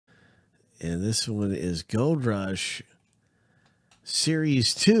And this one is Gold Rush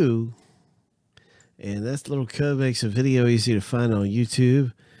Series 2. And that little code makes a video easy to find on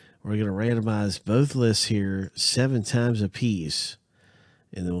YouTube. We're going to randomize both lists here 7 times a piece.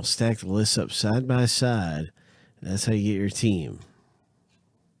 And then we'll stack the lists up side by side. And that's how you get your team.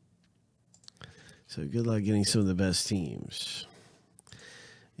 So good luck getting some of the best teams.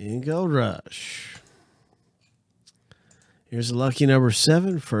 In Gold Rush. Here's the lucky number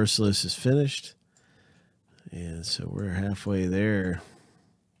 7. First list is finished. And so we're halfway there.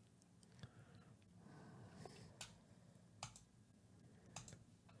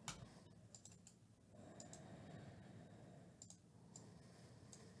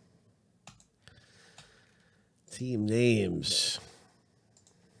 Team names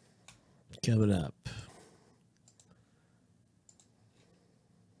coming up.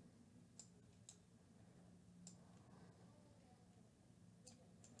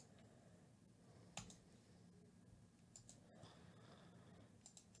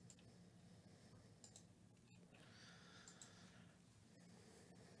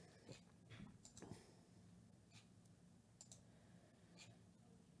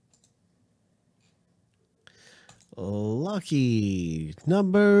 Lucky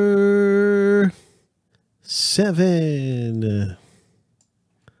number 7.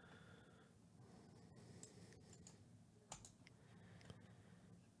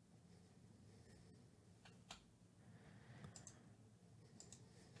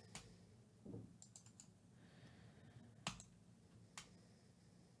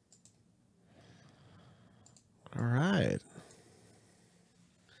 All right.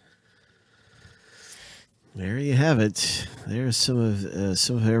 There you have it. There's some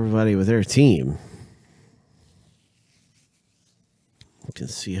of everybody with their team. You can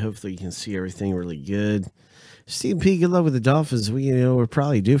see. Hopefully, you can see everything really good. Steve P, good luck with the Dolphins. We're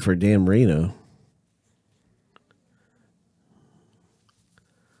probably due for Dan Marino.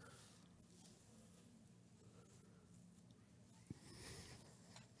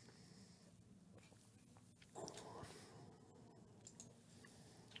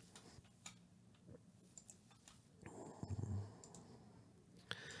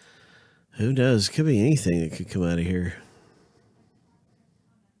 Who knows? Could be anything that could come out of here.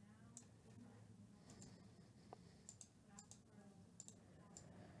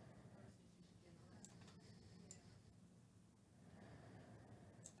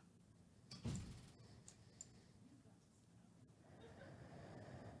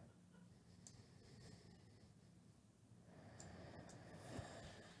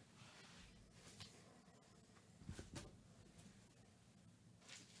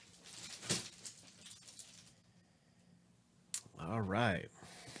 All right.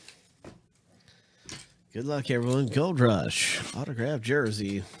 Good luck, everyone. Gold Rush. Autographed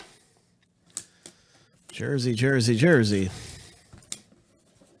jersey. Jersey, jersey, jersey.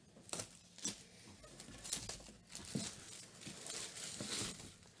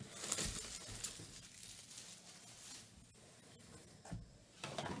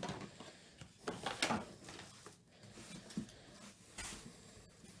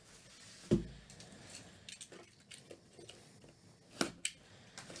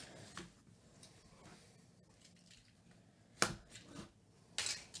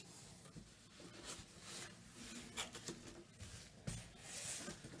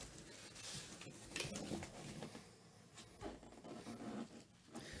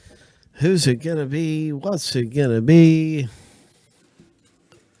 Who's it gonna be? What's it gonna be?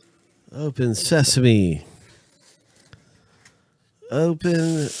 Open sesame.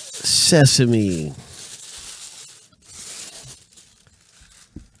 Open sesame.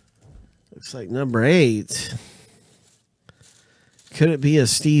 Looks like number 8. Could it be a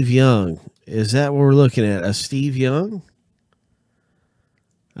Steve Young? Is that what we're looking at? A Steve Young?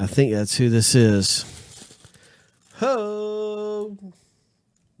 I think that's who this is. Ho!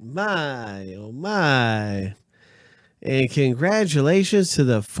 My, oh my. And congratulations to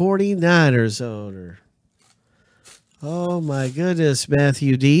the 49ers owner. Oh my goodness,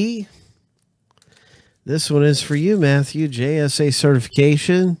 Matthew D. This one is for you, Matthew. JSA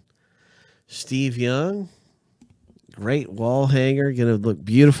certification. Steve Young. Great wall hanger. Going to look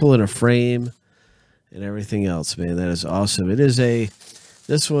beautiful in a frame and everything else, man. That is awesome. It is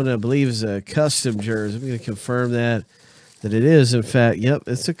this one I believe is a custom jersey. I'm going to confirm that it is, in fact, yep,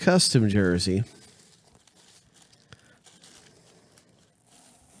 it's a custom jersey.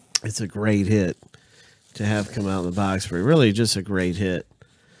 It's a great hit to have come out in the box, but really just a great hit.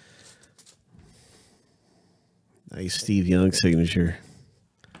 Nice Steve Young signature.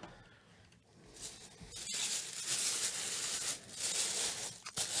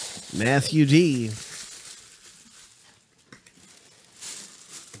 Matthew D.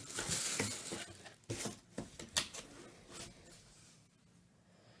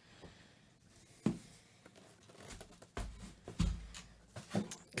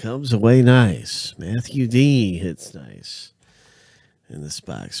 Comes away nice. Matthew D hits nice in this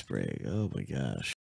box break. Oh my gosh.